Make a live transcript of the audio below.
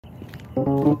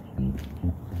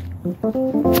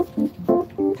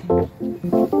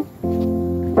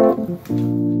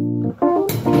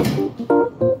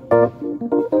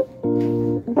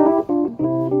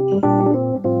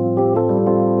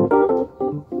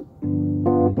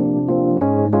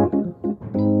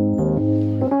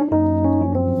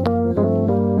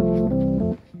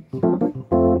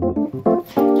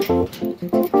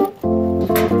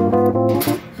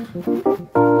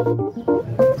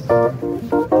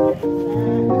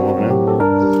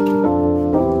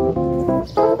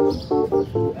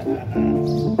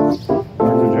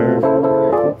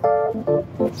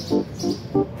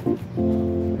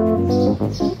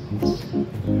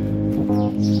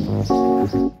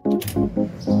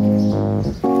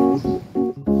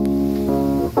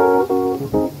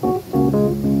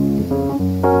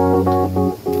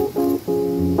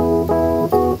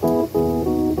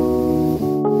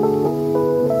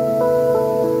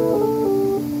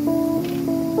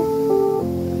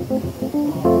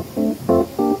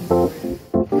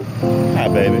Hi,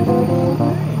 baby.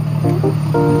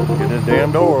 Get this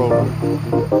damn door open.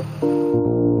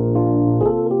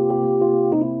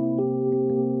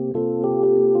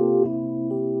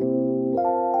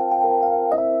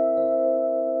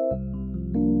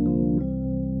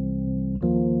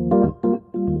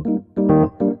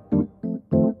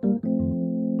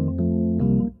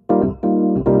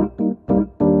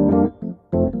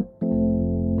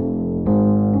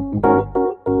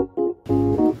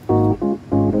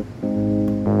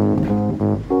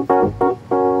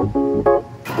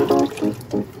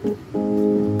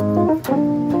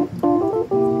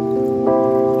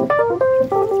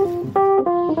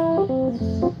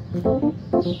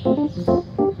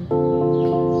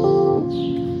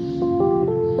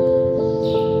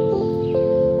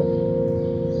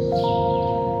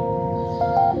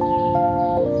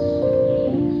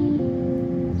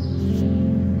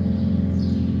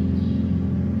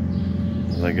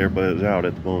 I think everybody's out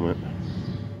at the moment.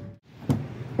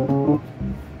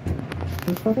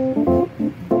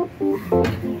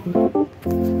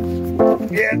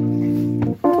 Yeah.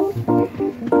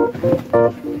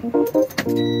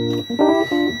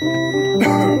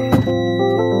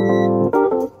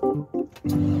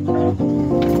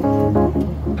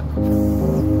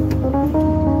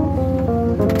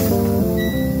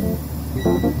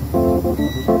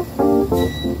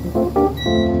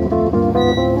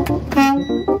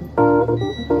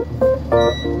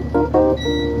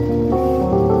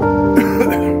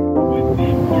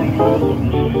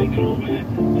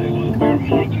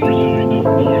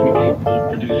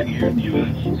 Producing here in the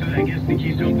U.S. So I guess the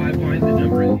Keystone Pipeline, the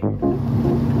number is...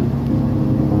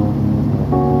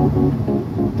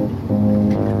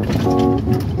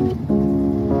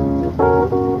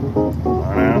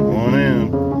 One out, one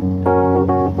in.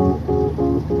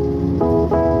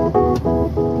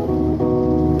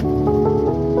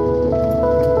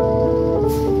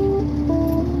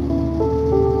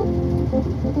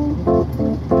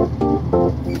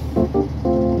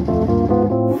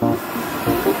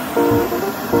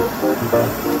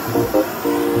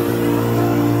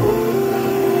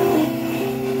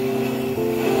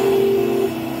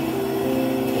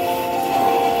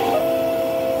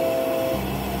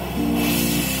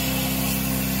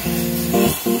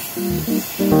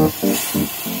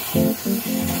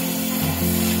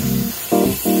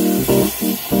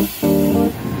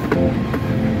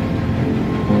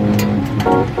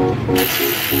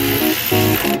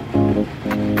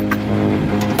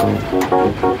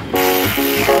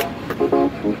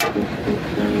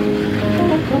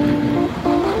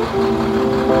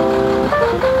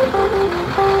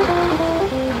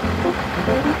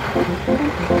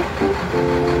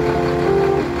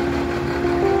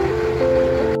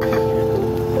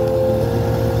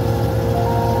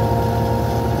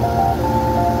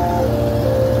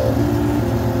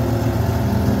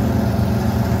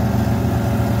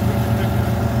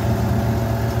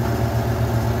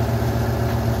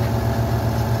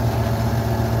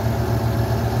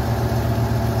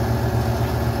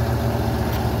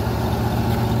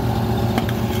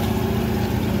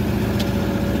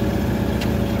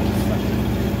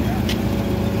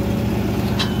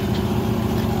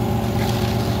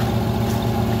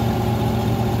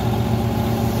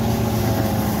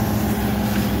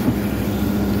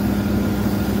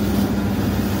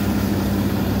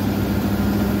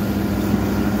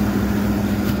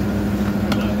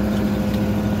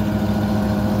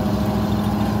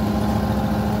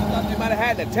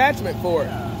 Had an attachment for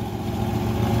it.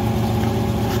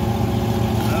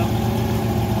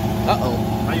 Uh-oh.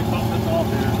 How you pump this off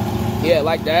here? Yeah,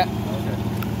 like that. Okay.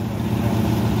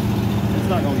 It's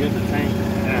not gonna get the tank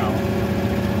now.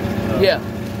 So Yeah.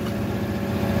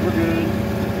 We're good.